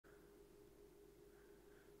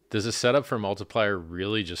Does a setup for multiplier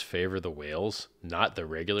really just favor the whales, not the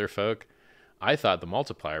regular folk? I thought the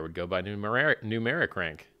multiplier would go by numeric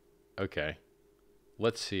rank. Okay,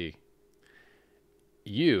 let's see.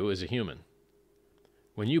 You, as a human,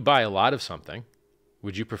 when you buy a lot of something,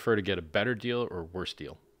 would you prefer to get a better deal or worse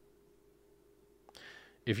deal?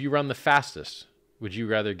 If you run the fastest, would you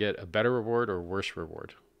rather get a better reward or worse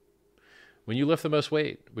reward? When you lift the most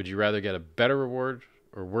weight, would you rather get a better reward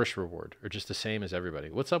or worse reward, or just the same as everybody?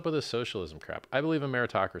 What's up with this socialism crap? I believe in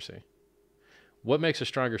meritocracy. What makes a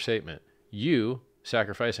stronger statement? You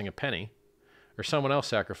sacrificing a penny or someone else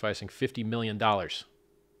sacrificing $50 million?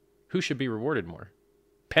 Who should be rewarded more?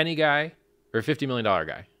 Penny guy or $50 million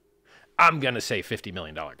guy? I'm going to say $50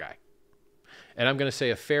 million guy. And I'm going to say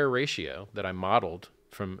a fair ratio that I modeled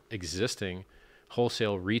from existing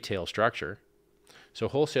wholesale retail structure. So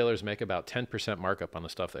wholesalers make about 10% markup on the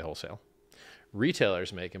stuff they wholesale.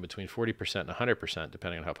 Retailers make in between 40% and 100%,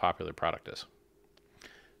 depending on how popular the product is.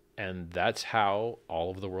 And that's how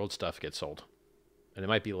all of the world stuff gets sold. And it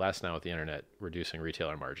might be less now with the internet reducing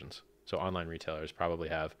retailer margins. So online retailers probably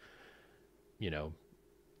have,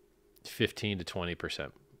 15 to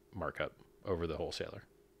 20% markup over the wholesaler.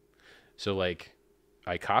 So like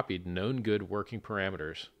I copied known good working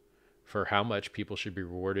parameters for how much people should be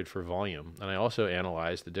rewarded for volume. And I also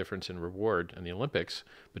analyzed the difference in reward in the Olympics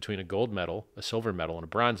between a gold medal, a silver medal, and a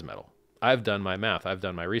bronze medal. I've done my math. I've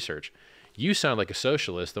done my research. You sound like a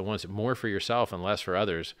socialist that wants more for yourself and less for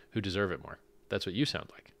others who deserve it more. That's what you sound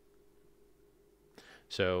like.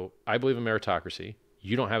 So I believe in meritocracy.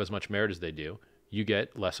 You don't have as much merit as they do. You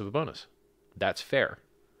get less of a bonus. That's fair.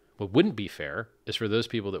 What wouldn't be fair is for those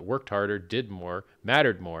people that worked harder, did more,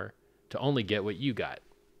 mattered more, to only get what you got.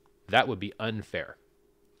 That would be unfair.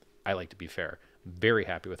 I like to be fair. I'm very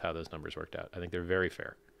happy with how those numbers worked out. I think they're very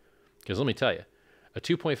fair. Because let me tell you, a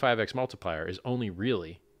 2.5x multiplier is only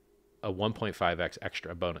really a 1.5x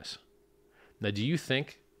extra bonus. Now, do you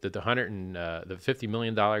think that the $50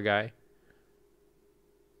 million guy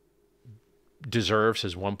deserves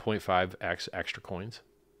his 1.5x extra coins?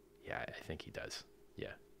 Yeah, I think he does.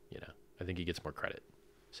 Yeah, I think he gets more credit.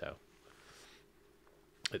 So,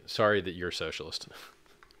 sorry that you're a socialist.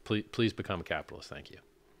 Please become a capitalist. Thank you.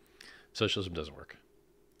 Socialism doesn't work.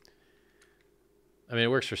 I mean,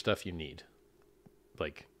 it works for stuff you need,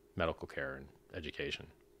 like medical care and education,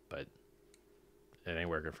 but it ain't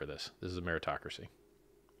working for this. This is a meritocracy.